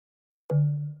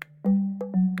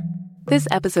This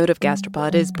episode of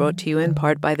Gastropod is brought to you in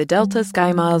part by the Delta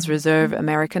SkyMiles Reserve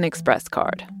American Express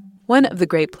card. One of the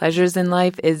great pleasures in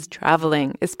life is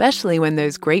traveling, especially when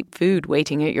there's great food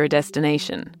waiting at your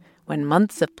destination. When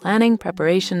months of planning,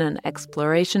 preparation, and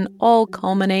exploration all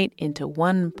culminate into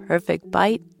one perfect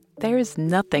bite, there's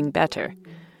nothing better.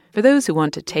 For those who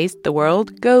want to taste the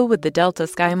world, go with the Delta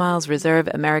SkyMiles Reserve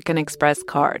American Express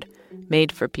card,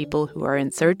 made for people who are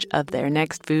in search of their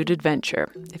next food adventure.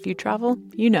 If you travel,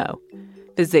 you know.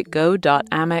 Visit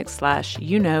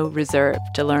go.amex/reserve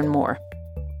to learn more.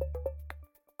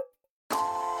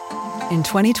 In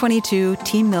 2022,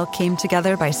 Team Milk came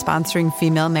together by sponsoring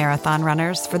female marathon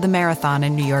runners for the marathon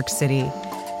in New York City.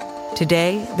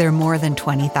 Today, they're more than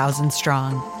 20,000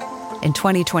 strong. In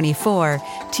 2024,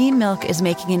 Team Milk is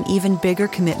making an even bigger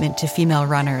commitment to female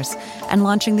runners and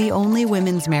launching the only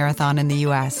women's marathon in the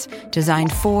U.S.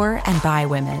 designed for and by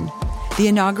women. The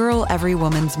inaugural Every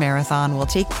Woman's Marathon will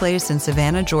take place in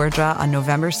Savannah, Georgia on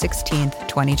November 16th,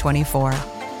 2024.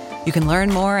 You can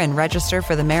learn more and register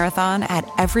for the marathon at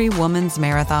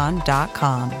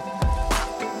everywomansmarathon.com.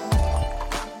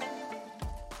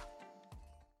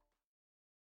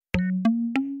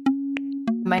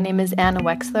 My name is Anna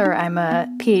Wexler. I'm a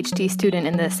PhD student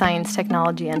in the Science,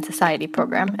 Technology, and Society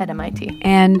program at MIT.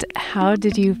 And how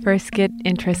did you first get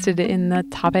interested in the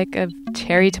topic of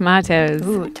cherry tomatoes?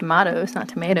 Ooh, tomatoes, not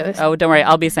tomatoes. Oh, don't worry.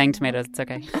 I'll be saying tomatoes. It's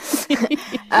okay.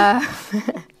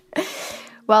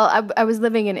 Well, I was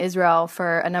living in Israel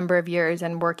for a number of years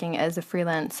and working as a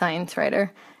freelance science writer.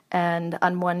 And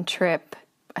on one trip,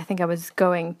 I think I was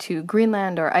going to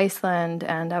Greenland or Iceland,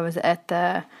 and I was at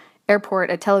the airport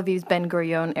at Tel Aviv's Ben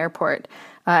Gurion airport,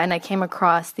 and I came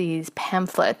across these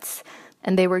pamphlets,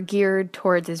 and they were geared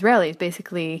towards Israelis,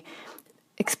 basically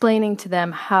explaining to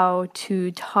them how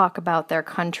to talk about their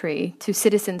country to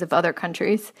citizens of other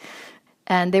countries.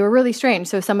 And they were really strange.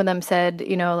 So some of them said,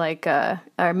 make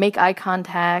eye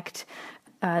contact.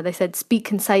 They said, speak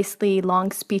concisely.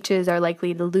 Long speeches are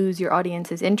likely to lose your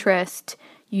audience's interest.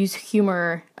 Use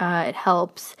humor. It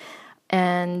helps.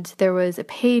 And there was a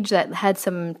page that had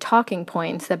some talking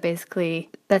points that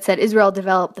said Israel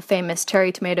developed the famous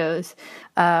cherry tomatoes.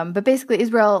 But basically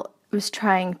Israel was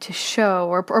trying to show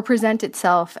or present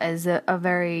itself as a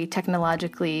very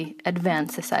technologically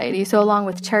advanced society. So along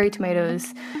with cherry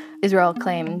tomatoes, Israel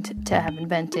claimed to have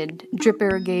invented drip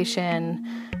irrigation,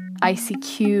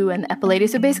 ICQ, and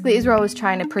epilates. So basically Israel was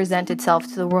trying to present itself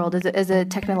to the world as a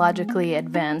technologically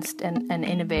advanced and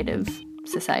innovative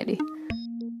society.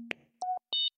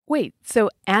 Wait, so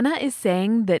Anna is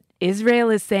saying that Israel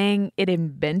is saying it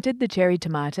invented the cherry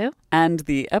tomato? And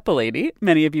the epilady.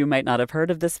 Many of you might not have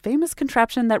heard of this famous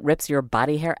contraption that rips your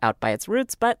body hair out by its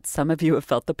roots, but some of you have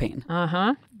felt the pain.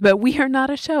 But we are not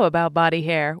a show about body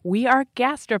hair. We are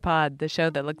Gastropod, the show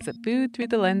that looks at food through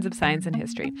the lens of science and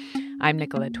history. I'm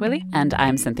Nicolette Twilley. And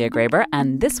I'm Cynthia Graber.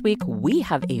 And this week we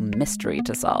have a mystery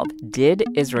to solve. Did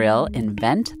Israel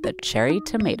invent the cherry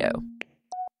tomato?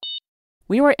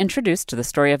 We were introduced to the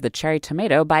story of the cherry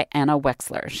tomato by Anna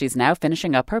Wexler. She's now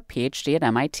finishing up her PhD at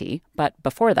MIT, but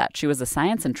before that, she was a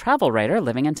science and travel writer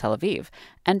living in Tel Aviv.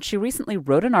 And she recently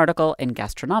wrote an article in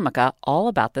Gastronomica all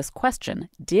about this question.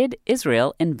 Did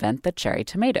Israel invent the cherry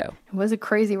tomato? It was a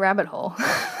crazy rabbit hole,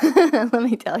 let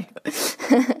me tell you. This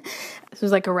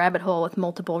was like a rabbit hole with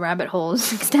multiple rabbit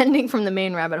holes extending from the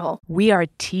main rabbit hole. We are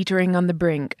teetering on the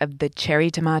brink of the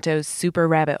cherry tomato's super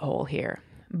rabbit hole here.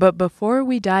 But before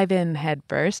we dive in head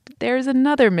first, there's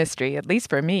another mystery, at least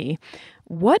for me.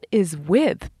 What is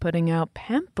with putting out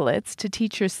pamphlets to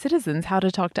teach your citizens how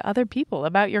to talk to other people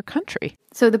about your country?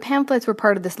 So the pamphlets were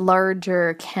part of this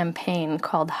larger campaign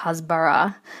called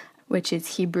Hasbara, which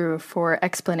is Hebrew for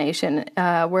explanation,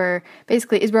 where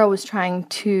basically Israel was trying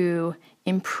to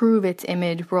improve its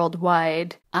image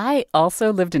worldwide. I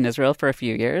also lived in Israel for a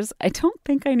few years. I don't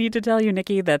think I need to tell you,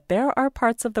 Nikki, that there are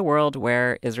parts of the world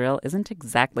where Israel isn't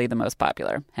exactly the most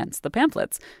popular, hence the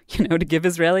pamphlets, to give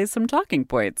Israelis some talking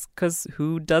points, because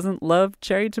who doesn't love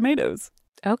cherry tomatoes?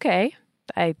 Okay,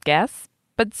 I guess.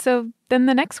 But so then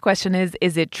the next question is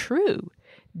it true?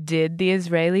 Did the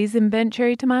Israelis invent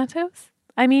cherry tomatoes?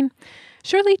 I mean,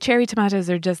 surely cherry tomatoes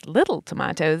are just little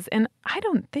tomatoes, and I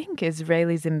don't think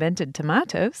Israelis invented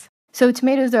tomatoes. So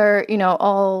tomatoes are,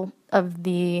 all of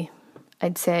the,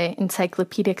 I'd say,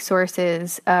 encyclopedic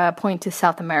sources point to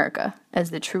South America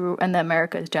as the true, and the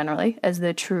Americas generally, as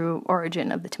the true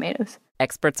origin of the tomatoes.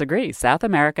 Experts agree. South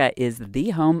America is the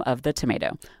home of the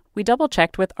tomato. We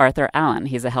double-checked with Arthur Allen.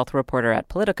 He's a health reporter at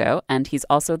Politico, and he's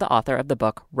also the author of the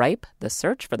book Ripe, The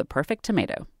Search for the Perfect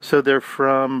Tomato. So they're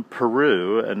from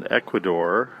Peru and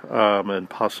Ecuador and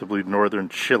possibly northern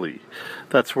Chile.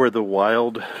 That's where the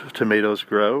wild tomatoes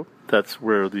grow. That's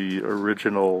where the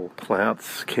original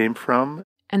plants came from.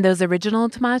 And those original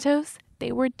tomatoes,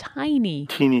 they were tiny.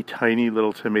 Teeny tiny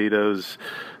little tomatoes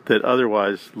that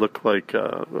otherwise look like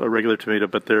a regular tomato,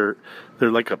 but they're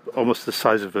like almost the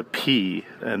size of a pea,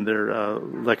 and they're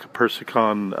like a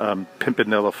persicon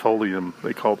pimpinellifolium,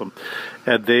 they call them.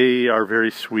 And they are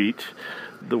very sweet,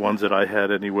 the ones that I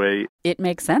had anyway. It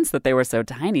makes sense that they were so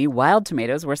tiny. Wild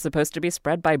tomatoes were supposed to be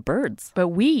spread by birds. But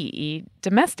we eat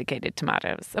domesticated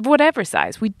tomatoes of whatever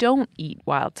size. We don't eat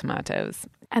wild tomatoes.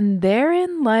 And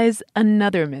therein lies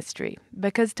another mystery,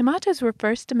 because tomatoes were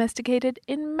first domesticated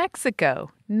in Mexico,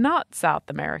 not South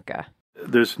America.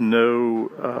 There's no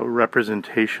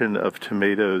representation of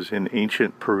tomatoes in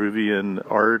ancient Peruvian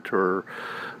art or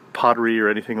pottery or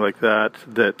anything like that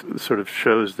sort of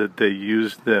shows that they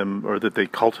used them or that they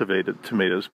cultivated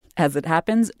tomatoes. As it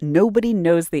happens, nobody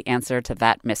knows the answer to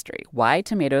that mystery. Why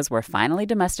tomatoes were finally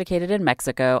domesticated in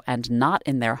Mexico and not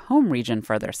in their home region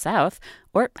further south,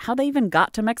 or how they even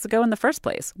got to Mexico in the first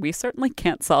place. We certainly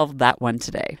can't solve that one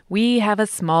today. We have a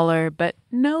smaller but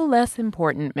no less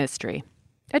important mystery,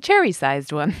 a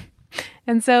cherry-sized one.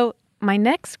 And so my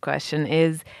next question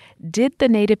is, did the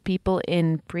native people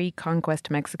in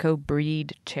pre-conquest Mexico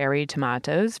breed cherry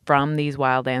tomatoes from these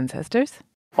wild ancestors?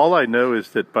 All I know is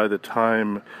that by the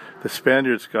time the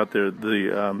Spaniards got there,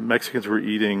 the Mexicans were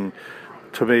eating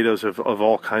tomatoes of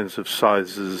all kinds of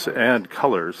sizes and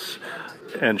colors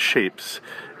and shapes.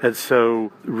 And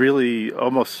so really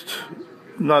almost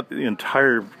not the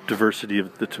entire diversity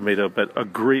of the tomato, but a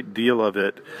great deal of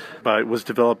it was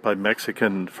developed by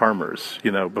Mexican farmers,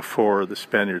 before the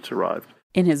Spaniards arrived.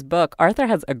 In his book, Arthur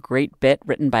has a great bit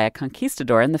written by a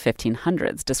conquistador in the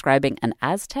 1500s describing an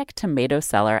Aztec tomato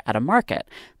seller at a market.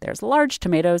 There's large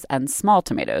tomatoes and small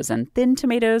tomatoes, and thin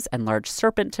tomatoes and large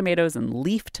serpent tomatoes and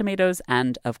leaf tomatoes,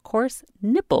 and, of course,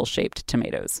 nipple-shaped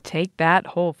tomatoes. Take that,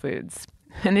 Whole Foods.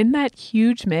 And in that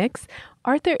huge mix,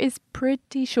 Arthur is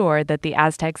pretty sure that the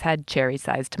Aztecs had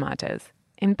cherry-sized tomatoes.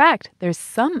 In fact, there's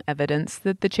some evidence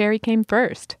that the cherry came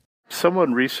first.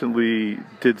 Someone recently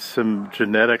did some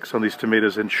genetics on these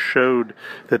tomatoes and showed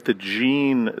that the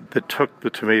gene that took the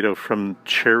tomato from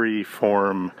cherry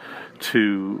form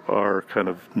to our kind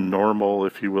of normal,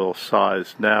 if you will,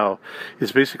 size now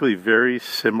is basically very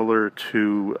similar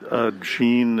to a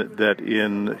gene that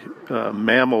in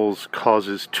mammals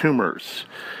causes tumors.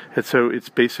 And so it's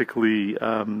basically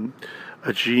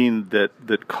a gene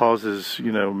that causes,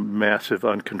 massive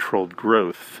uncontrolled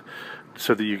growth,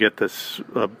 so that you get this,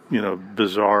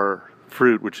 bizarre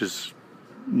fruit, which is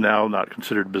now not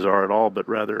considered bizarre at all, but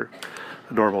rather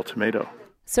a normal tomato.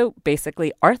 So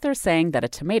basically, Arthur's saying that a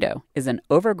tomato is an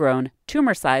overgrown,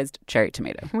 tumor-sized cherry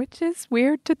tomato. Which is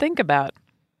weird to think about.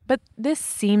 But this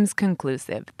seems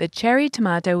conclusive. The cherry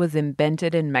tomato was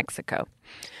invented in Mexico.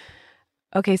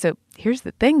 Okay, so here's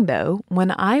the thing, though.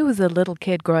 When I was a little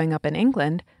kid growing up in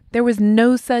England, there was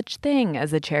no such thing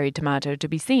as a cherry tomato to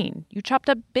be seen. You chopped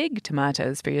up big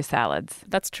tomatoes for your salads.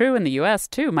 That's true in the U.S.,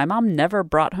 too. My mom never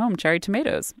brought home cherry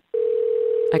tomatoes.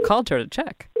 I called her to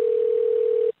check.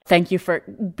 Thank you for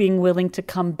being willing to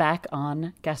come back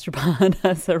on Gastropod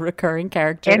as a recurring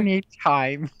character.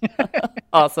 Anytime.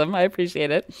 Awesome. I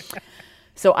appreciate it.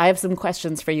 So I have some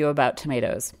questions for you about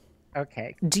tomatoes.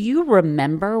 Okay. Do you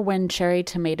remember when cherry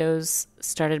tomatoes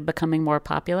started becoming more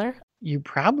popular? You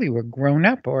probably were grown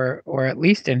up or at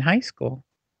least in high school.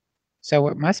 So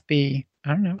it must be,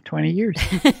 20 years.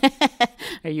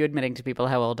 Are you admitting to people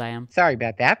how old I am? Sorry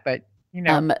about that, but,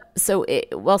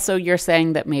 So you're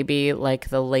saying that maybe like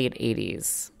the late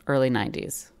 80s, early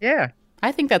 90s. Yeah.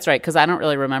 I think that's right, because I don't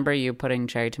really remember you putting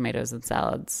cherry tomatoes in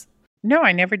salads. No,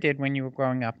 I never did when you were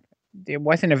growing up. It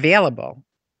wasn't available.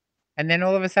 And then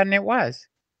all of a sudden it was.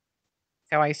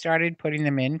 So I started putting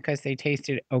them in because they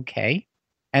tasted okay.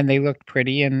 And they looked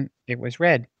pretty, and it was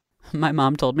red. My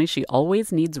mom told me she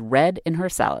always needs red in her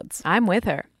salads. I'm with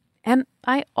her. And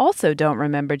I also don't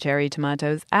remember cherry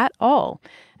tomatoes at all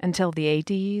until the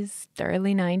 80s, the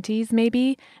early 90s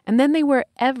maybe, and then they were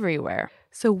everywhere.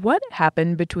 So what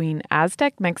happened between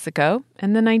Aztec Mexico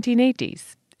and the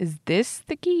 1980s? Is this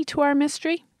the key to our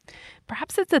mystery?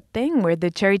 Perhaps it's a thing where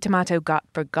the cherry tomato got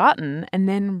forgotten and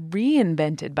then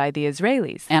reinvented by the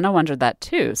Israelis. Anna wondered that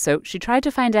too, so she tried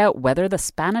to find out whether the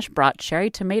Spanish brought cherry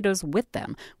tomatoes with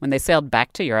them when they sailed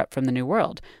back to Europe from the New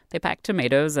World. They packed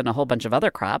tomatoes and a whole bunch of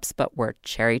other crops, but were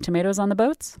cherry tomatoes on the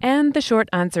boats? And the short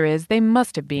answer is they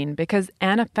must have been, because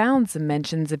Anna found some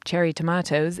mentions of cherry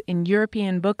tomatoes in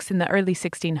European books in the early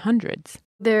 1600s.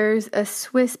 There's a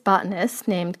Swiss botanist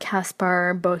named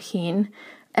Caspar Bohin,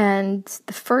 and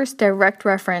the first direct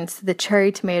reference to the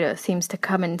cherry tomato seems to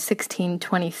come in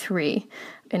 1623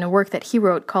 in a work that he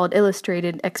wrote called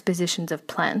Illustrated Expositions of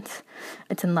Plants.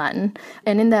 It's in Latin.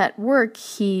 And in that work,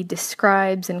 he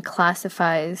describes and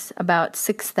classifies about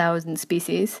 6,000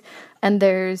 species. And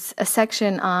there's a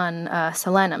section on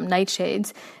solanum,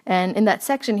 nightshades. And in that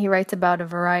section, he writes about a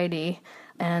variety.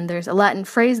 And there's a Latin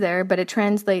phrase there, but it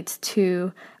translates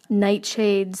to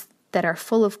nightshades that are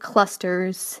full of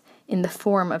clusters in the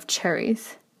form of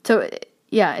cherries. So,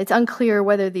 yeah, it's unclear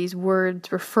whether these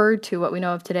words refer to what we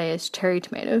know of today as cherry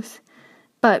tomatoes.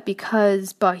 But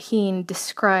because Bohin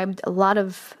described a lot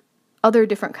of other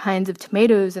different kinds of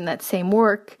tomatoes in that same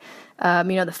work,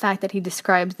 the fact that he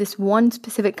describes this one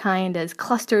specific kind as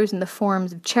clusters in the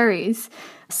forms of cherries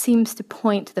seems to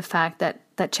point to the fact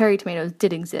that cherry tomatoes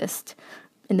did exist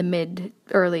in the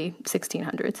early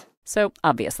 1600s. So,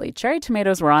 obviously, cherry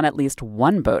tomatoes were on at least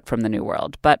one boat from the New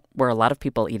World, but were a lot of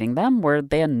people eating them? Were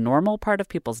they a normal part of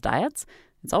people's diets?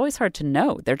 It's always hard to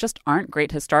know. There just aren't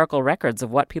great historical records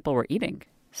of what people were eating.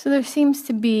 So there seems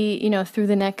to be, through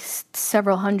the next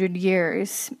several hundred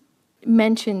years,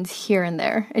 mentions here and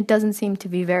there. It doesn't seem to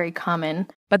be very common.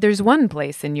 But there's one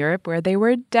place in Europe where they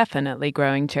were definitely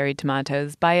growing cherry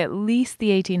tomatoes by at least the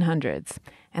 1800s,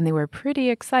 and they were pretty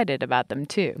excited about them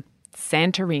too.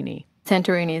 Santorini.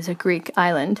 Santorini is a Greek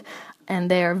island, and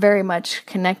they are very much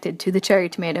connected to the cherry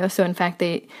tomato. So, in fact,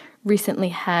 they recently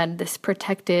had this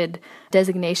protected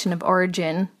designation of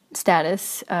origin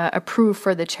status approved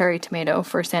for the cherry tomato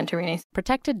for Santorini.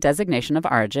 Protected Designation of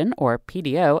Origin, or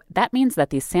PDO, that means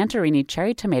that these Santorini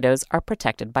cherry tomatoes are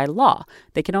protected by law.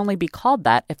 They can only be called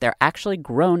that if they're actually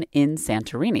grown in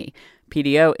Santorini.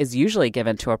 PDO is usually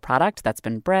given to a product that's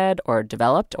been bred or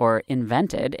developed or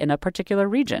invented in a particular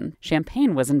region.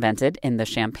 Champagne was invented in the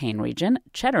Champagne region.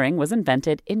 Cheddaring was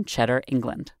invented in Cheddar,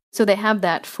 England. So they have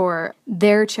that for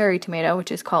their cherry tomato,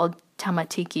 which is called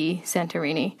Tamatiki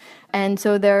Santorini. And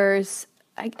so there's,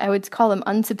 I would call them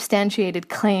unsubstantiated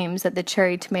claims that the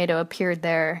cherry tomato appeared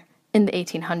there in the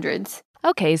 1800s.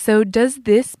 Okay, so does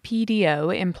this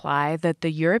PDO imply that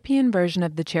the European version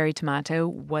of the cherry tomato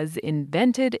was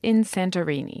invented in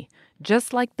Santorini,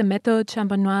 just like the méthode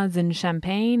champenoise in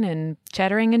Champagne and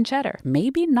Cheddaring in Cheddar?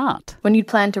 Maybe not. When you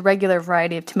plant a regular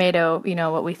variety of tomato,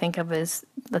 what we think of as,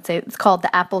 let's say, it's called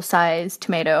the apple-sized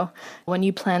tomato. When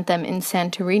you plant them in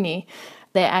Santorini,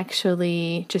 they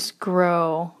actually just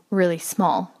grow really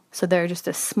small. So they're just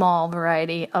a small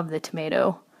variety of the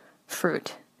tomato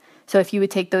fruit. So if you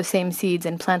would take those same seeds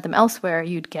and plant them elsewhere,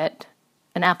 you'd get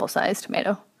an apple-sized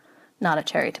tomato, not a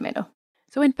cherry tomato.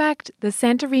 So in fact, the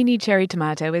Santorini cherry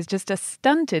tomato is just a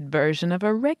stunted version of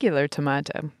a regular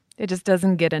tomato. It just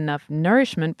doesn't get enough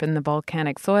nourishment from the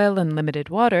volcanic soil and limited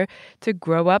water to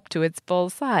grow up to its full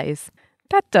size.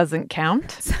 That doesn't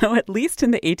count. So at least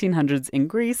in the 1800s in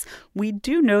Greece, we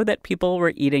do know that people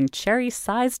were eating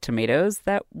cherry-sized tomatoes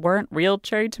that weren't real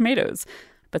cherry tomatoes.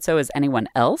 But so is anyone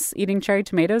else eating cherry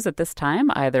tomatoes at this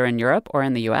time, either in Europe or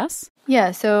in the U.S.?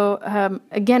 Yeah, so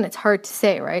again, it's hard to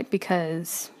say, right?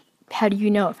 Because how do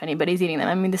you know if anybody's eating them?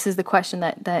 I mean, this is the question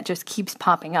that just keeps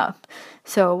popping up.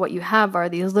 So what you have are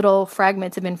these little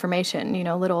fragments of information,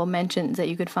 little mentions that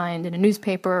you could find in a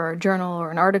newspaper or a journal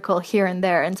or an article here and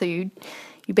there. And so you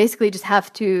basically just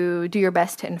have to do your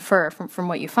best to infer from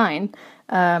what you find.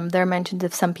 There are mentions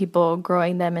of some people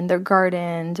growing them in their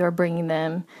gardens or bringing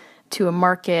them to a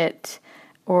market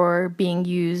or being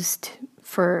used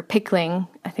for pickling,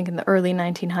 I think in the early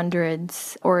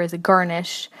 1900s, or as a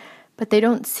garnish, but they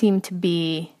don't seem to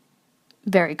be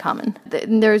very common.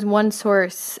 There's one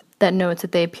source that notes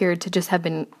that they appeared to just have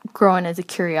been grown as a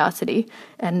curiosity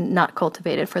and not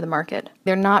cultivated for the market.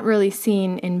 They're not really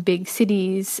seen in big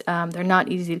cities. They're not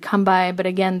easy to come by, but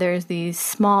again, there's these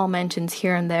small mentions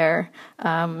here and there.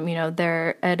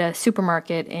 They're at a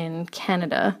supermarket in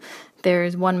Canada.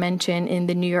 There's one mention in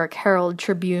the New York Herald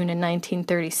Tribune in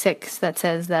 1936 that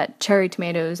says that cherry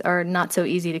tomatoes are not so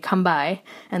easy to come by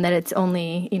and that it's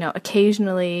only,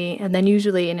 occasionally and then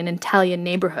usually in an Italian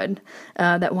neighborhood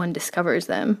that one discovers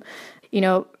them.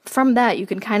 From that, you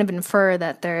can kind of infer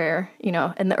that they're,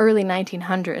 in the early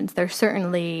 1900s, they're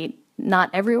certainly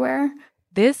not everywhere.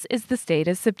 This is the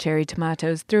status of cherry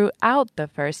tomatoes throughout the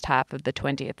first half of the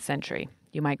 20th century.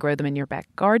 You might grow them in your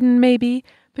back garden, maybe,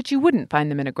 but you wouldn't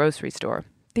find them in a grocery store.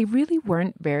 They really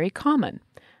weren't very common.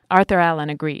 Arthur Allen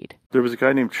agreed. There was a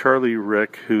guy named Charlie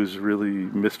Rick who's really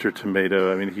Mr.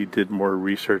 Tomato. I mean, he did more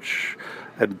research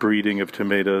and breeding of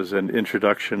tomatoes and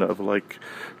introduction of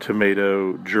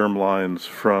tomato germlines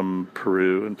from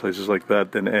Peru and places like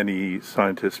that than any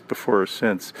scientist before or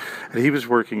since. And he was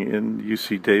working in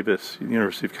UC Davis,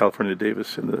 University of California,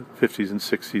 Davis, in the 50s and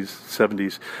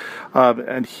 60s, 70s.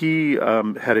 And he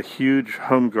had a huge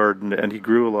home garden, and he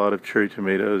grew a lot of cherry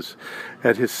tomatoes.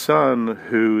 And his son,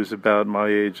 who is about my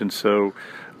age, and so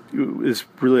is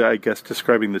really, I guess,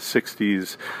 describing the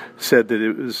 60s, said that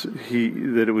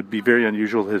it would be very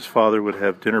unusual. His father would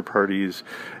have dinner parties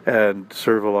and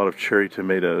serve a lot of cherry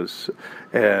tomatoes,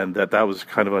 and that was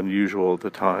kind of unusual at the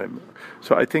time.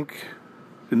 So I think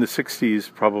in the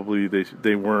 60s, probably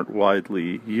they weren't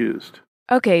widely used.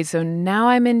 Okay, so now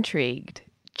I'm intrigued.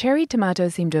 Cherry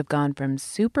tomatoes seem to have gone from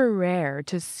super rare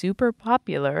to super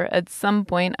popular at some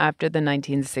point after the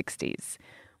 1960s.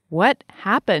 What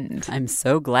happened? I'm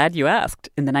so glad you asked.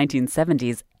 In the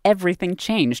 1970s, everything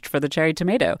changed for the cherry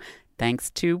tomato, thanks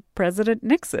to President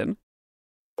Nixon.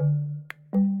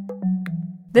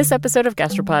 This episode of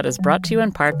Gastropod is brought to you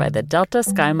in part by the Delta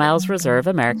SkyMiles Reserve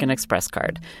American Express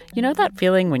card. You know that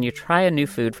feeling when you try a new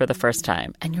food for the first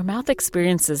time and your mouth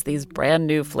experiences these brand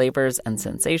new flavors and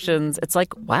sensations? It's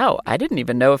like, wow, I didn't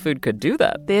even know a food could do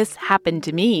that. This happened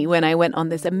to me when I went on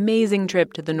this amazing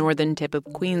trip to the northern tip of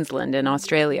Queensland in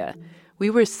Australia. We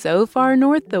were so far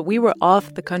north that we were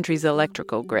off the country's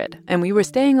electrical grid, and we were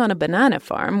staying on a banana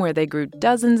farm where they grew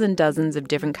dozens and dozens of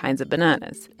different kinds of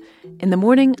bananas. In the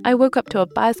morning, I woke up to a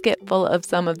basket full of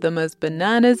some of the most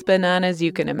bananas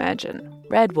you can imagine.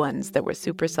 Red ones that were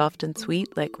super soft and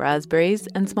sweet like raspberries,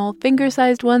 and small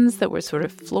finger-sized ones that were sort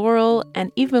of floral,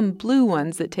 and even blue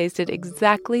ones that tasted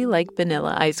exactly like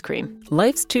vanilla ice cream.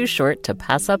 Life's too short to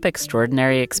pass up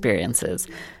extraordinary experiences.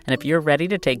 And if you're ready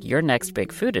to take your next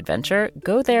big food adventure,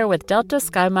 go there with Delta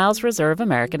SkyMiles Reserve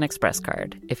American Express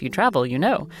card. If you travel, you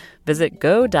know. Visit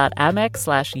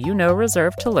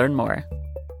go.amex/reserve to learn more.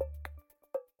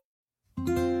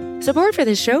 Support for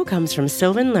this show comes from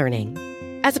Sylvan Learning.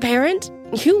 As a parent,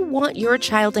 you want your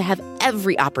child to have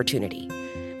every opportunity.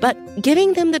 But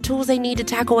giving them the tools they need to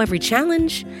tackle every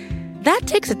challenge, that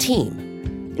takes a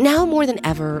team. Now more than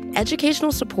ever,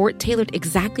 educational support tailored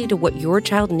exactly to what your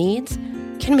child needs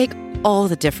can make all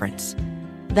the difference.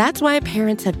 That's why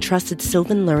parents have trusted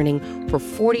Sylvan Learning for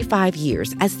 45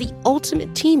 years as the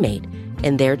ultimate teammate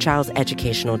in their child's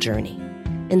educational journey,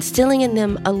 instilling in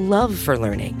them a love for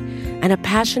learning and a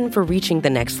passion for reaching the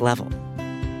next level.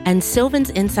 And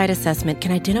Sylvan's Insight Assessment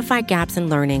can identify gaps in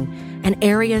learning and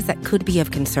areas that could be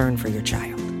of concern for your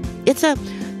child. It's a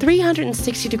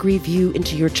 360-degree view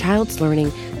into your child's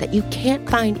learning that you can't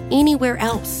find anywhere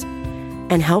else,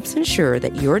 and helps ensure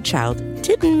that your child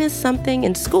didn't miss something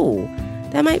in school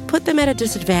that might put them at a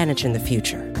disadvantage in the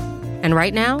future. And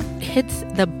right now, it's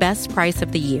the best price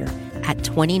of the year at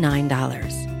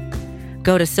 $29.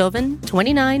 Go to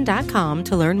sylvan29.com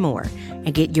to learn more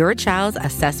and get your child's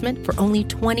assessment for only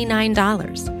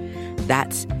 $29.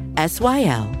 That's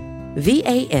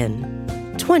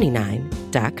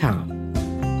SYLVAN29.com.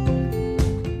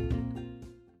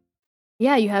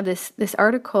 Yeah, you have this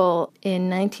article in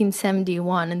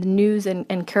 1971 in the News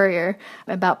and Courier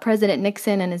about President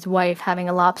Nixon and his wife having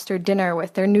a lobster dinner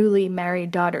with their newly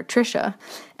married daughter, Tricia.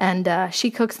 And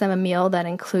she cooks them a meal that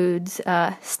includes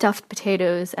stuffed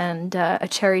potatoes and a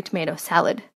cherry tomato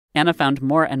salad. Anna found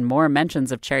more and more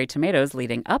mentions of cherry tomatoes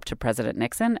leading up to President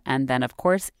Nixon, and then, of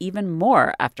course, even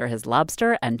more after his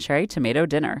lobster and cherry tomato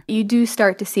dinner. You do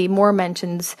start to see more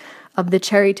mentions of the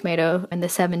cherry tomato in the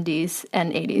 70s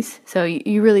and 80s. So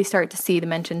you really start to see the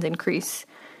mentions increase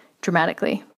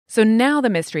dramatically. So now the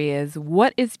mystery is,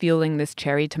 what is fueling this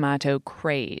cherry tomato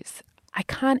craze? I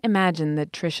can't imagine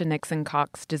that Tricia Nixon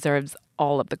Cox deserves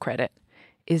all of the credit.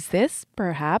 Is this,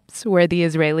 perhaps, where the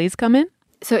Israelis come in?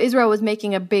 So Israel was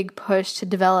making a big push to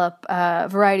develop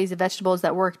varieties of vegetables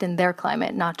that worked in their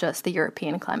climate, not just the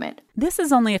European climate. This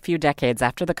is only a few decades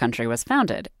after the country was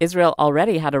founded. Israel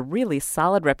already had a really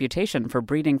solid reputation for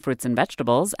breeding fruits and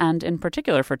vegetables, and in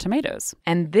particular for tomatoes.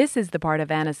 And this is the part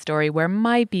of Anna's story where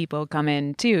my people come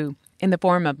in, too, in the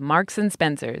form of Marks and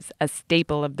Spencer's, a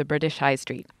staple of the British High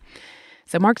Street.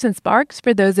 So Marks and Sparks,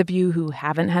 for those of you who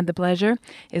haven't had the pleasure,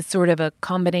 is sort of a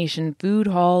combination food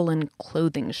hall and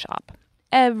clothing shop.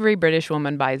 Every British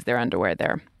woman buys their underwear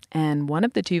there. And one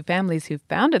of the two families who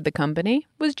founded the company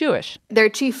was Jewish. Their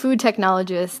chief food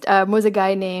technologist was a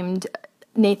guy named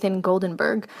Nathan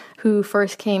Goldenberg, who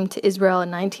first came to Israel in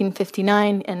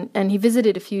 1959, and he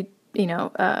visited a few,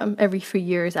 every few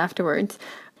years afterwards.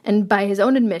 And by his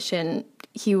own admission,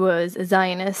 he was a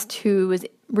Zionist who was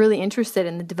really interested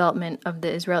in the development of the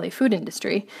Israeli food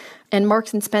industry. And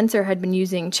Marks and Spencer had been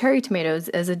using cherry tomatoes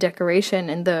as a decoration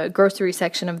in the grocery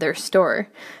section of their store.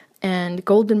 And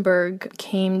Goldenberg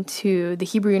came to the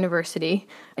Hebrew University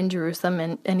in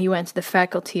Jerusalem, and he went to the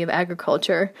Faculty of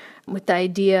Agriculture with the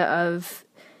idea of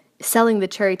selling the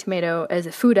cherry tomato as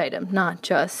a food item, not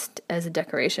just as a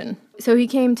decoration. So he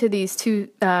came to these two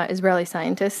Israeli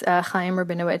scientists, Chaim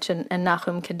Rabinowitz and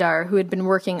Nahum Kedar, who had been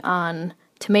working on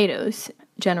tomatoes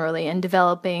generally and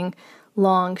developing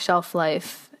long shelf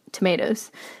life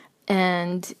tomatoes.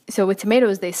 And so with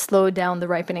tomatoes, they slowed down the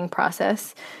ripening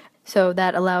process. So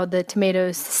that allowed the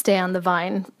tomatoes to stay on the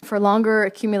vine for longer,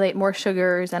 accumulate more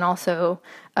sugars, and also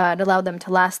it allowed them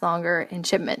to last longer in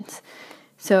shipments.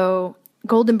 So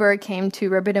Goldenberg came to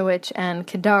Rabinowitz and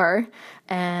Kedar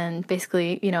and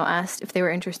basically, asked if they were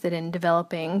interested in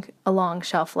developing a long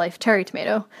shelf life cherry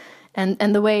tomato. And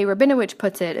the way Rabinowitz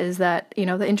puts it is that,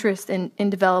 the interest in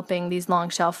developing these long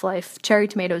shelf life cherry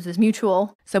tomatoes is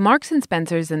mutual. So Marks and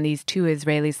Spencer's and these two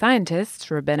Israeli scientists,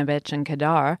 Rabinowitz and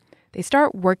Kedar, they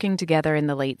start working together in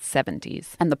the late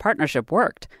 70s. And the partnership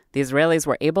worked. The Israelis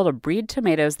were able to breed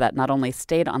tomatoes that not only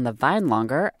stayed on the vine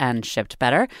longer and shipped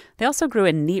better, they also grew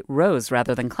in neat rows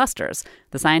rather than clusters.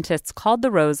 The scientists called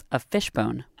the rows a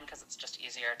fishbone. Because it's just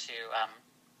easier to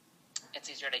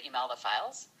email the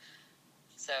files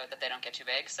so that they don't get too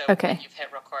big. So Okay. When you've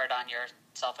hit record on your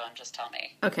cell phone, just tell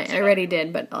me. Okay, I already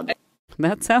did, but I'll do.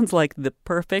 That sounds like the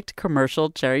perfect commercial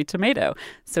cherry tomato.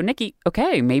 So, Nikki,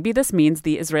 okay, maybe this means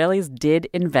the Israelis did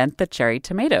invent the cherry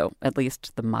tomato, at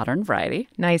least the modern variety.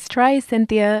 Nice try,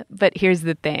 Cynthia. But here's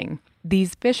the thing.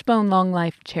 These fishbone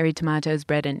long-life cherry tomatoes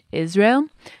bred in Israel,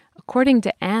 according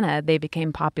to Anna, they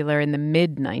became popular in the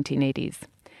mid-1980s.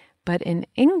 But in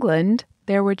England,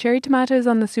 there were cherry tomatoes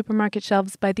on the supermarket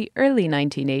shelves by the early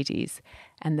 1980s.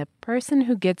 And the person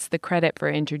who gets the credit for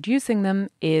introducing them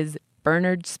is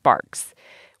Bernard Sparks.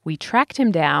 We tracked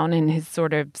him down in his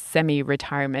sort of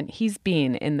semi-retirement. He's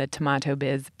been in the tomato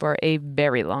biz for a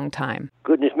very long time.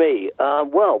 Goodness me.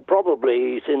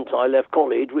 Probably since I left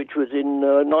college, which was in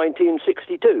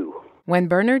 1962. When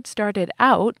Bernard started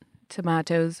out,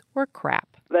 tomatoes were crap.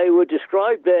 They were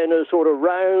described then as sort of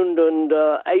round and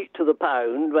 8 to the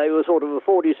pound. They were sort of a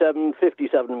 47,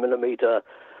 57 millimeter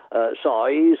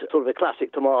size, sort of a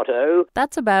classic tomato.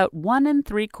 That's about 1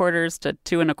 3/4 to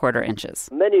 2 1/4 inches.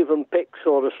 Many of them picked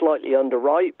sort of slightly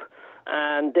underripe,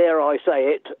 and dare I say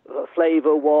it,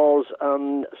 flavour was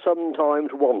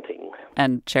sometimes wanting.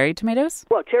 And cherry tomatoes?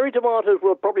 Well, cherry tomatoes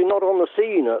were probably not on the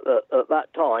scene at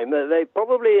that time. They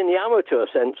probably in the amateur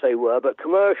sense they were, but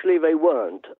commercially they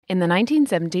weren't. In the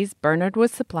 1970s, Bernard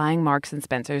was supplying Marks and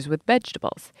Spencer's with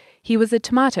vegetables. He was a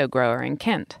tomato grower in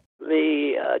Kent.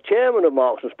 The chairman of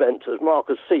Marks and Spencer's,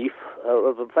 Marcus Seif,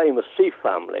 of the famous Seif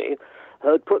family,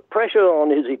 had put pressure on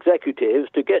his executives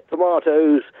to get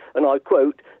tomatoes, and I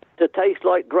quote, to taste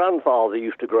like grandfather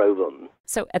used to grow them.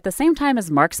 So at the same time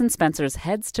as Marks and Spencer's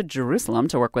heads to Jerusalem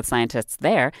to work with scientists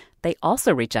there, they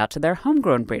also reach out to their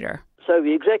homegrown breeder. So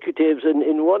the executives,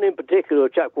 in one in particular, a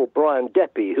chap called Brian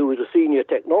Deppy, who was a senior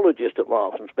technologist at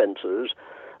Marks and Spencer's,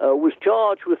 was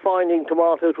charged with finding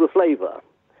tomatoes with flavour.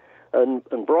 And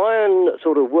Brian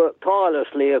sort of worked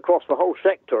tirelessly across the whole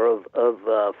sector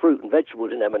of fruit and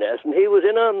vegetables in M&S, and he was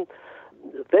in a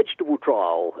vegetable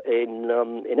trial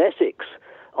in Essex.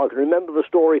 I can remember the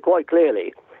story quite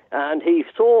clearly. And he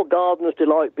saw Gardener's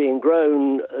Delight being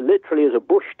grown literally as a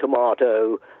bush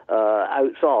tomato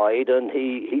outside, and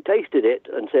he tasted it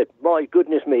and said, my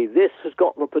goodness me, this has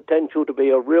got the potential to be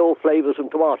a real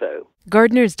flavoursome tomato.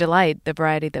 Gardener's Delight, the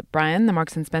variety that Brian, the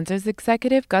Marks and Spencer's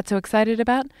executive, got so excited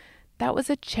about, that was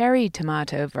a cherry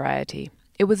tomato variety.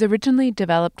 It was originally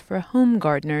developed for home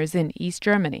gardeners in East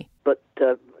Germany. But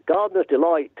Gardener's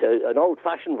Delight, an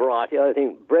old-fashioned variety, I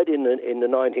think, bred in the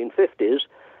 1950s,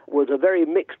 was a very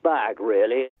mixed bag,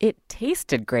 really. It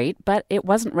tasted great, but it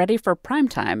wasn't ready for prime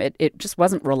time. It just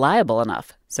wasn't reliable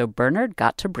enough. So Bernard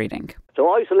got to breeding. So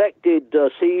I selected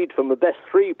seed from the best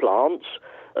 3 plants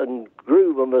and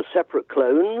grew them as separate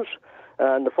clones.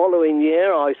 And the following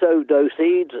year, I sowed those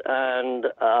seeds and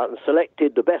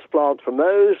selected the best plants from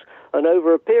those. And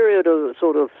over a period of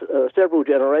sort of several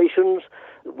generations,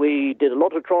 we did a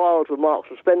lot of trials with Marks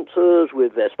and Spencer's,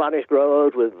 with their Spanish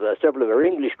growers, with several of their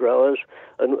English growers,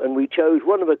 and we chose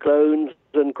one of the clones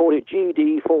and called it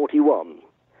GD41.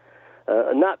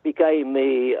 And that became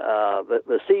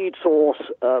the seed source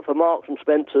for Marks and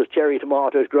Spencer's cherry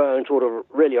tomatoes grown sort of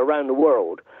really around the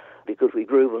world. because we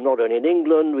grew them not only in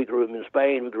England, we grew them in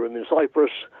Spain, we grew them in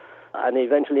Cyprus, and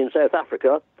eventually in South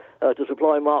Africa, to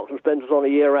supply Marks and Spencer's on a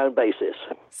year-round basis.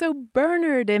 So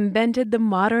Bernard invented the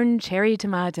modern cherry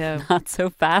tomato. Not so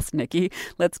fast, Nikki.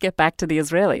 Let's get back to the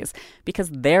Israelis.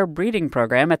 Because their breeding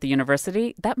program at the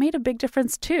university, that made a big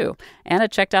difference too. Anna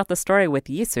checked out the story with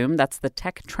Yisum, that's the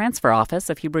tech transfer office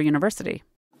of Hebrew University.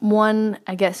 One,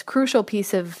 I guess, crucial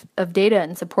piece of data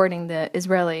in supporting the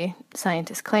Israeli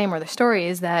scientist claim or the story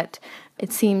is that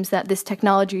it seems that this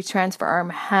technology transfer arm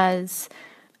has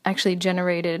actually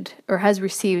generated or has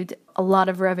received a lot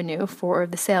of revenue for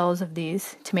the sales of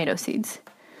these tomato seeds.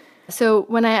 So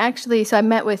I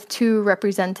met with two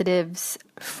representatives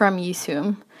from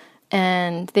Yisum,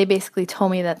 and they basically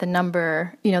told me that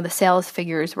the sales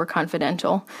figures were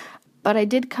confidential. But I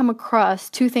did come across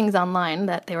two things online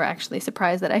that they were actually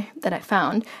surprised that I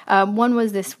found. One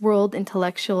was this World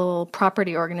Intellectual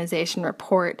Property Organization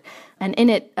report, and in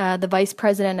it, the vice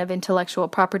president of intellectual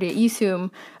property at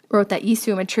Yisum wrote that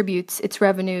Yisum attributes its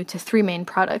revenue to three main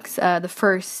products, the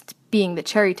first being the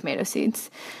cherry tomato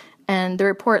seeds. And the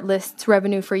report lists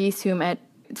revenue for Yisum at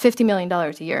 $50 million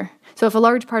a year. So if a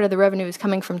large part of the revenue is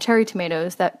coming from cherry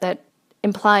tomatoes, that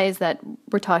implies that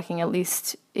we're talking at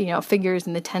least, figures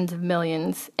in the tens of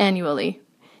millions annually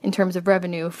in terms of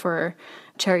revenue for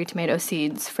cherry tomato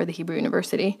seeds for the Hebrew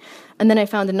University. And then I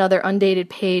found another undated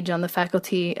page on the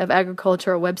Faculty of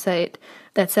Agricultural website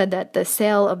that said that the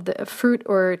sale of the fruit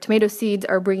or tomato seeds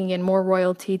are bringing in more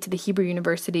royalty to the Hebrew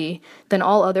University than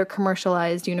all other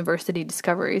commercialized university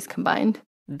discoveries combined.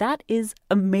 That is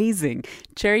amazing.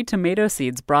 Cherry tomato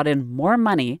seeds brought in more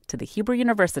money to the Hebrew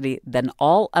University than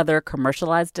all other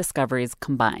commercialized discoveries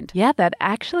combined. Yeah, that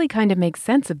actually kind of makes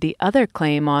sense of the other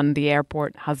claim on the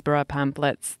airport Hasbara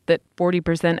pamphlets, that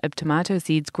 40% of tomato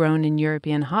seeds grown in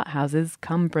European hothouses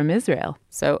come from Israel.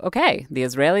 So, okay, the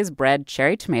Israelis bred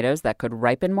cherry tomatoes that could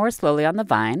ripen more slowly on the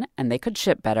vine, and they could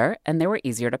ship better, and they were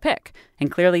easier to pick.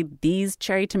 And clearly, these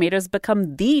cherry tomatoes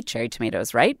become the cherry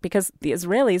tomatoes, right? Because the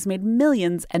Israelis made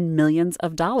millions and millions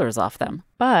of dollars off them.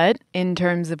 But in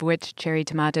terms of which cherry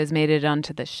tomatoes made it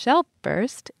onto the shelf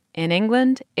first, in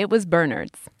England, it was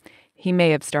Bernard's. He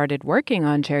may have started working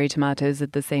on cherry tomatoes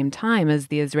at the same time as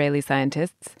the Israeli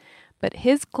scientists, but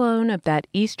his clone of that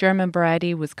East German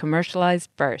variety was commercialized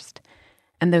first.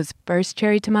 And those first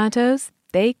cherry tomatoes,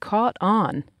 they caught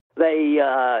on.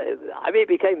 It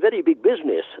became very big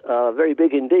business, very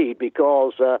big indeed,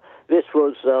 because this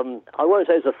was, I won't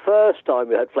say it's the first time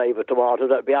we had flavored tomatoes,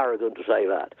 that'd be arrogant to say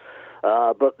that.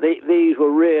 But these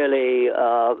were really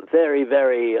very,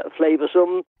 very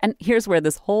flavorsome. And here's where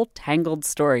this whole tangled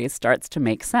story starts to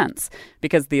make sense,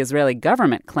 because the Israeli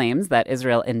government claims that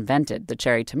Israel invented the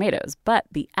cherry tomatoes, but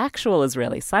the actual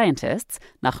Israeli scientists,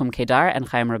 Nachum Kedar and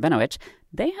Chaim Rabinowitz,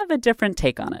 they have a different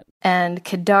take on it. And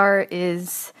Kedar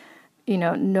is,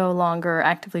 no longer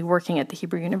actively working at the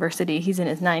Hebrew University. He's in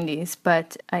his 90s,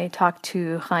 but I talked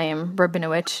to Chaim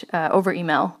Rabinowitz over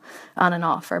email on and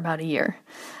off for about a year.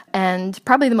 And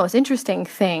probably the most interesting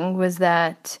thing was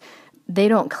that they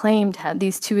don't claim to have,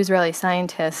 these two Israeli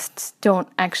scientists don't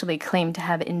actually claim to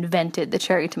have invented the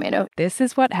cherry tomato. This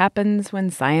is what happens when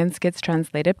science gets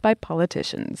translated by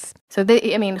politicians. So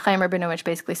Chaim Rabinowitz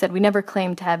basically said, we never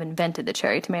claimed to have invented the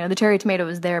cherry tomato. The cherry tomato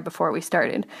was there before we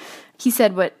started. He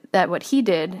said what he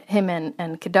did, him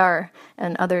and Kedar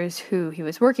and others who he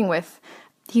was working with,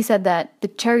 he said that the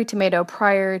cherry tomato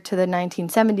prior to the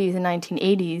 1970s and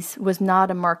 1980s was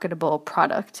not a marketable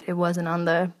product. It wasn't on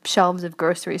the shelves of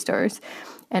grocery stores.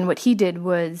 And what he did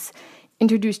was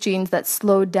introduce genes that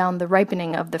slowed down the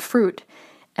ripening of the fruit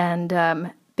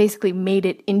and basically made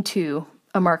it into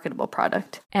a marketable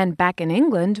product. And back in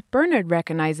England, Bernard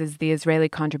recognizes the Israeli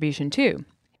contribution too.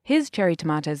 His cherry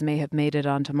tomatoes may have made it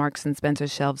onto Marks and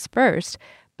Spencer's shelves first,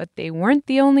 but they weren't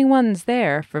the only ones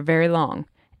there for very long.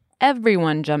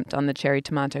 Everyone jumped on the cherry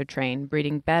tomato train,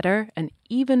 breeding better and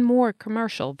even more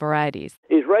commercial varieties.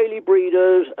 Israeli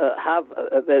breeders have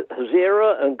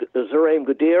Hazira and Zeraim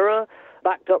Gadira,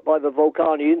 backed up by the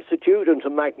Volcani Institute, and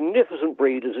some magnificent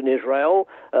breeders in Israel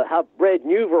have bred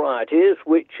new varieties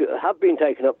which have been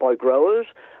taken up by growers.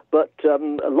 But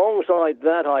alongside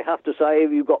that, I have to say,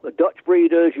 you've got the Dutch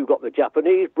breeders, you've got the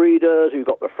Japanese breeders, you've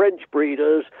got the French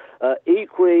breeders,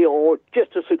 equally or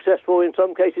just as successful, in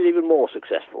some cases even more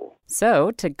successful.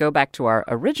 So, to go back to our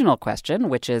original question,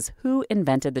 which is who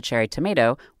invented the cherry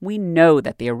tomato, we know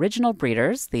that the original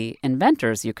breeders, the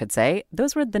inventors, you could say,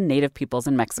 those were the native peoples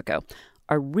in Mexico.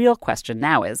 Our real question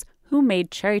now is, who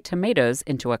made cherry tomatoes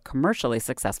into a commercially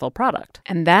successful product?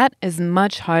 And that is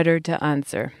much harder to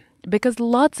answer. Because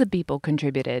lots of people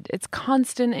contributed. It's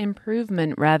constant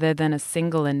improvement rather than a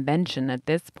single invention at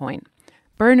this point.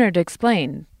 Bernard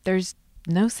explained there's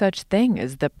no such thing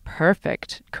as the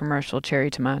perfect commercial cherry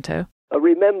tomato.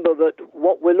 Remember that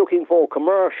what we're looking for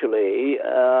commercially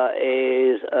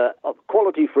is a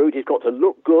quality fruit. It's got to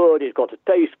look good, it's got to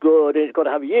taste good, and it's got to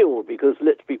have yield, because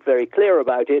let's be very clear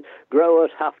about it,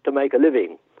 growers have to make a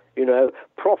living. You know,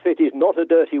 profit is not a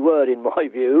dirty word in my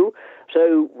view,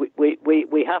 so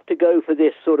we have to go for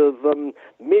this sort of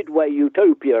midway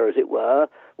utopia, as it were,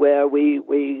 where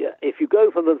if you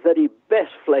go for the very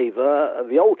best flavour,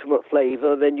 the ultimate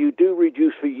flavour, then you do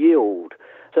reduce the yield.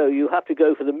 So you have to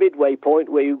go for the midway point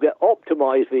where you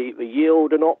optimize the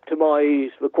yield and optimize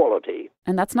the quality.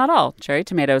 And that's not all. Cherry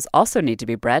tomatoes also need to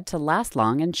be bred to last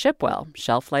long and ship well.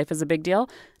 Shelf life is a big deal.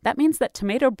 That means that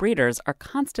tomato breeders are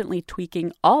constantly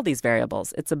tweaking all these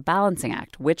variables. It's a balancing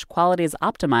act, which quality is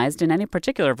optimized in any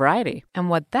particular variety. And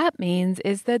what that means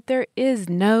is that there is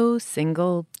no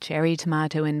single cherry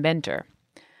tomato inventor.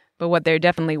 But what there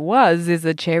definitely was is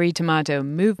a cherry tomato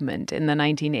movement in the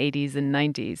 1980s and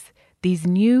 90s. These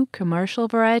new commercial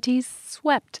varieties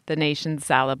swept the nation's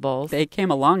salad bowls. They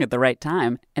came along at the right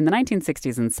time. In the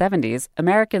 1960s and 70s,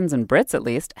 Americans and Brits at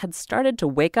least had started to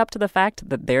wake up to the fact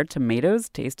that their tomatoes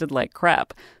tasted like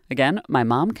crap. Again, my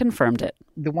mom confirmed it.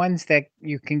 The ones that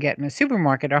you can get in a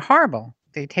supermarket are horrible.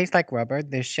 They taste like rubber.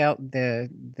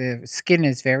 The skin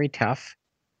is very tough,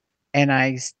 and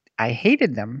I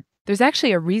hated them. There's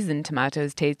actually a reason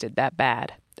tomatoes tasted that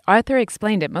bad. Arthur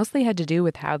explained it mostly had to do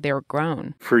with how they were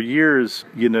grown. For years,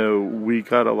 we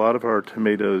got a lot of our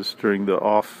tomatoes during the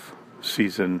off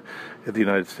season in the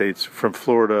United States from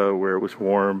Florida, where it was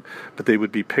warm, but they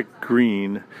would be picked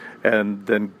green and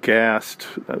then gassed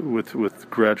with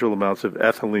gradual amounts of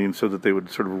ethylene so that they would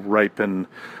sort of ripen,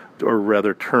 or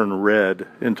rather turn red,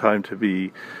 in time to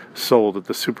be sold at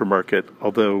the supermarket.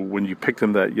 Although when you pick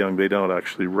them that young, they don't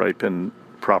actually ripen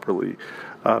properly.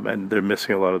 And they're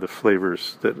missing a lot of the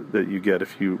flavors that you get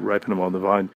if you ripen them on the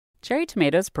vine. Cherry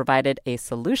tomatoes provided a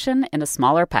solution in a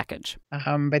smaller package.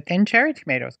 But then cherry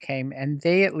tomatoes came, and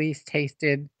they at least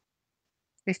tasted,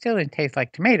 they still didn't taste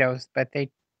like tomatoes, but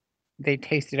they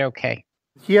tasted okay.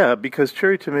 Yeah, because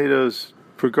cherry tomatoes,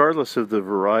 regardless of the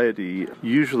variety,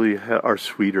 usually are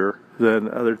sweeter than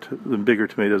than bigger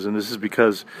tomatoes. And this is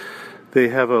because they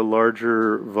have a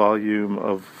larger volume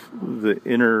of the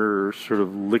inner sort of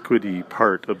liquidy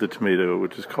part of the tomato,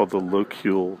 which is called the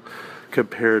locule,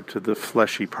 compared to the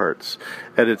fleshy parts.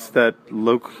 And it's that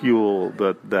locule,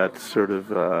 that sort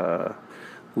of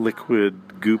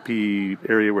liquid, goopy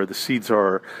area where the seeds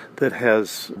are, that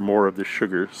has more of the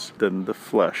sugars than the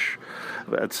flesh.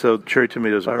 And so cherry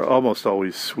tomatoes are almost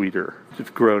always sweeter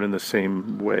if grown in the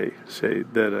same way, say,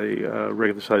 that a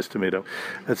regular-sized tomato.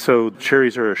 And so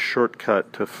cherries are a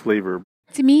shortcut to flavor.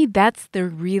 To me, that's the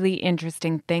really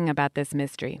interesting thing about this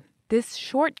mystery. This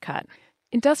shortcut.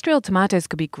 Industrial tomatoes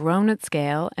could be grown at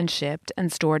scale and shipped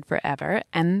and stored forever,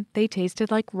 and they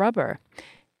tasted like rubber.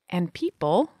 And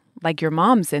people, like your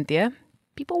mom, Cynthia,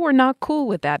 people were not cool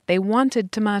with that. They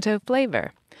wanted tomato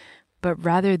flavor. But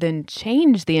rather than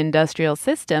change the industrial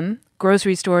system,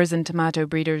 grocery stores and tomato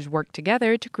breeders worked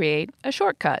together to create a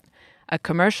shortcut, a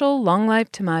commercial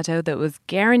long-life tomato that was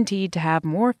guaranteed to have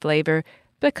more flavor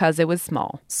because it was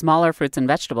small. Smaller fruits and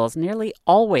vegetables nearly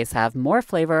always have more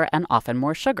flavor and often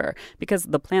more sugar because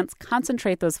the plants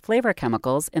concentrate those flavor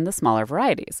chemicals in the smaller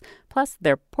varieties. Plus,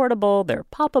 they're portable, they're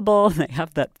poppable, they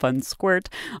have that fun squirt.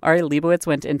 Ari Leibowitz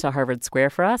went into Harvard Square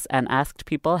for us and asked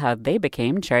people how they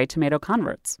became cherry tomato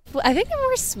converts. Well, I think they're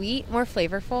more sweet, more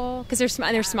flavorful because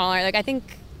they're smaller. Like, I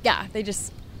think, they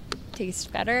just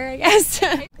taste better, I guess.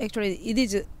 Actually, it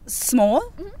is small.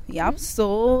 Mm-hmm. Yeah,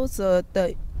 so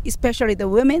especially the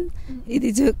women, it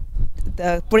is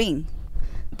the bring,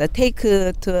 the take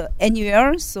to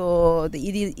anywhere, so it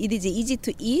is easy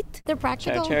to eat. They're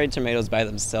practical. Cherry tomatoes by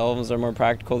themselves are more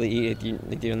practical to eat.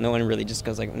 No one really just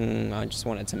goes like, I just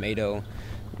want a tomato.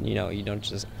 You don't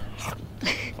just.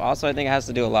 Also, I think it has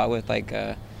to do a lot with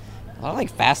a lot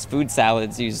of fast food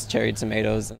salads use cherry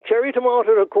tomatoes. Cherry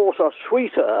tomatoes, of course, are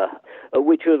sweeter,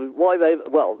 which is why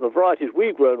the varieties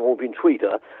we've grown have all been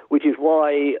sweeter, which is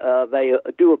why they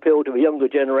do appeal to a younger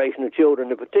generation of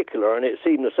children in particular, and it's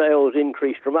seen the sales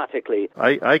increase dramatically.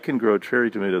 I can grow a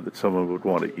cherry tomato that someone would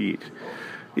want to eat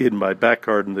in my back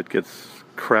garden that gets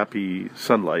crappy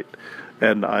sunlight,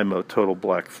 and I'm a total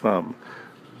black thumb.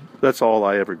 That's all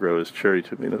I ever grow is cherry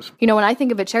tomatoes. When I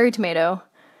think of a cherry tomato,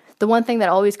 the one thing that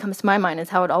always comes to my mind is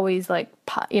how it always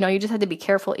you just have to be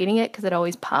careful eating it because it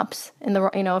always pops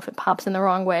if it pops in the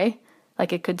wrong way,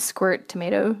 like it could squirt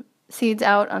tomato seeds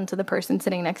out onto the person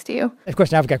sitting next to you. Of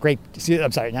course, now we've got grape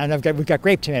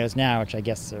tomatoes now, which I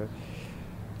guess are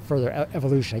further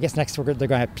evolution. I guess next they're going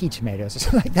to have pea tomatoes or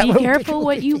something like that. Be careful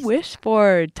what you wish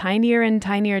for. Tinier and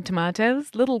tinier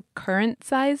tomatoes, little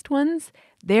currant-sized ones,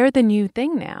 they're the new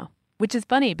thing now. Which is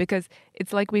funny because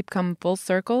it's like we've come full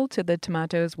circle to the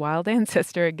tomato's wild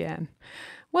ancestor again.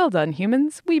 Well done,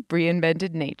 humans. We've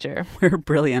reinvented nature. We're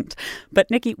brilliant. But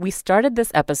Nikki, we started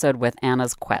this episode with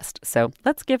Anna's quest, so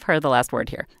let's give her the last word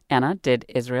here. Anna, did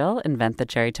Israel invent the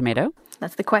cherry tomato?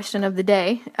 That's the question of the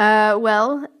day.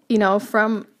 Well, you know,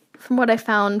 from what I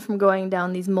found from going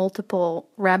down these multiple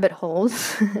rabbit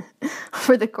holes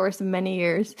over the course of many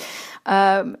years,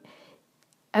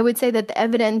 I would say that the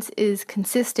evidence is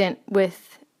consistent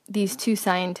with these two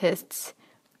scientists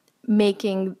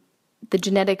making the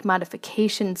genetic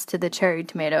modifications to the cherry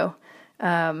tomato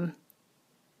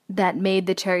that made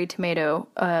the cherry tomato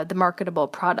the marketable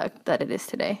product that it is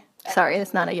today. Sorry,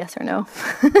 it's not a yes or no.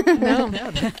 No,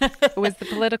 it was the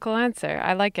political answer.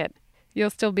 I like it.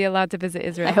 You'll still be allowed to visit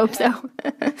Israel. I hope so.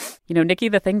 You know, Nikki,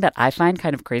 the thing that I find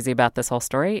kind of crazy about this whole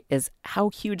story is how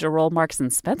huge a role Marks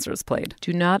and Spencer's played.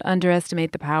 Do not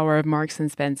underestimate the power of Marks and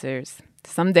Spencer's.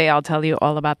 Someday I'll tell you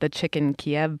all about the chicken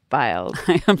Kiev files.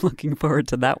 I am looking forward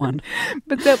to that one.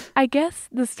 But so I guess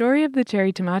the story of the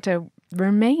cherry tomato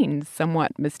remains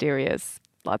somewhat mysterious.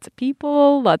 Lots of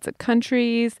people, lots of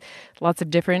countries, lots of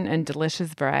different and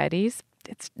delicious varieties.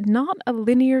 It's not a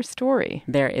linear story.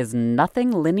 There is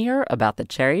nothing linear about the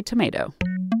cherry tomato.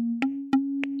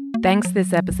 Thanks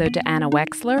this episode to Anna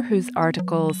Wexler, whose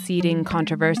article Seeding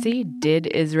Controversy, Did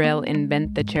Israel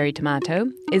Invent the Cherry Tomato?,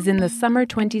 is in the summer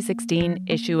 2016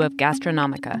 issue of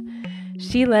Gastronomica.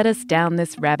 She led us down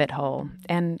this rabbit hole,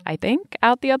 and I think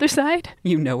out the other side.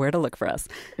 You know where to look for us.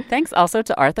 Thanks also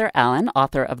to Arthur Allen,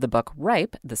 author of the book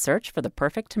Ripe, The Search for the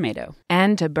Perfect Tomato.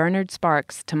 And to Bernard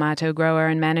Sparks, tomato grower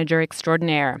and manager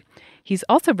extraordinaire. He's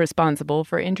also responsible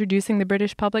for introducing the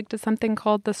British public to something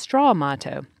called the straw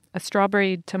mato, a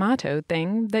strawberry tomato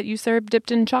thing that you serve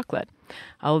dipped in chocolate.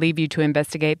 I'll leave you to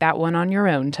investigate that one on your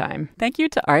own time. Thank you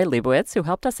to Ari Leibowitz, who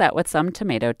helped us out with some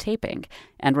tomato taping.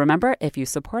 And remember, if you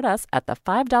support us at the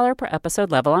 $5 per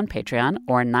episode level on Patreon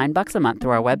or $9 a month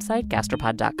through our website,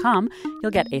 gastropod.com,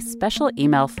 you'll get a special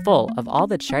email full of all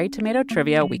the cherry tomato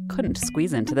trivia we couldn't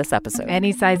squeeze into this episode.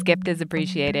 Any size gift is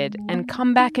appreciated. And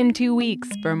come back in 2 weeks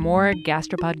for more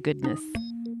Gastropod goodness.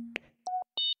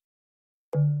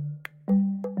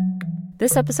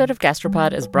 This episode of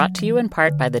Gastropod is brought to you in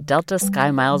part by the Delta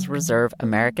SkyMiles Reserve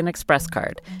American Express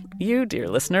card. You, dear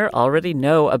listener, already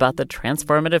know about the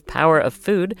transformative power of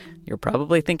food. You're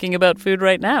probably thinking about food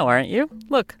right now, aren't you?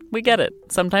 Look, we get it.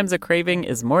 Sometimes a craving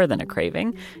is more than a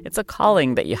craving. It's a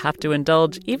calling that you have to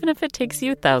indulge, even if it takes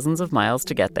you thousands of miles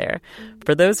to get there.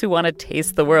 For those who want to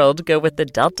taste the world, go with the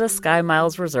Delta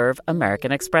SkyMiles Reserve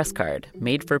American Express card,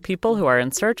 made for people who are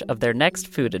in search of their next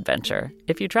food adventure.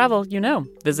 If you travel, you know.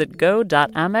 Visit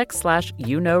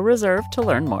go.amex/reserve to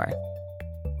learn more.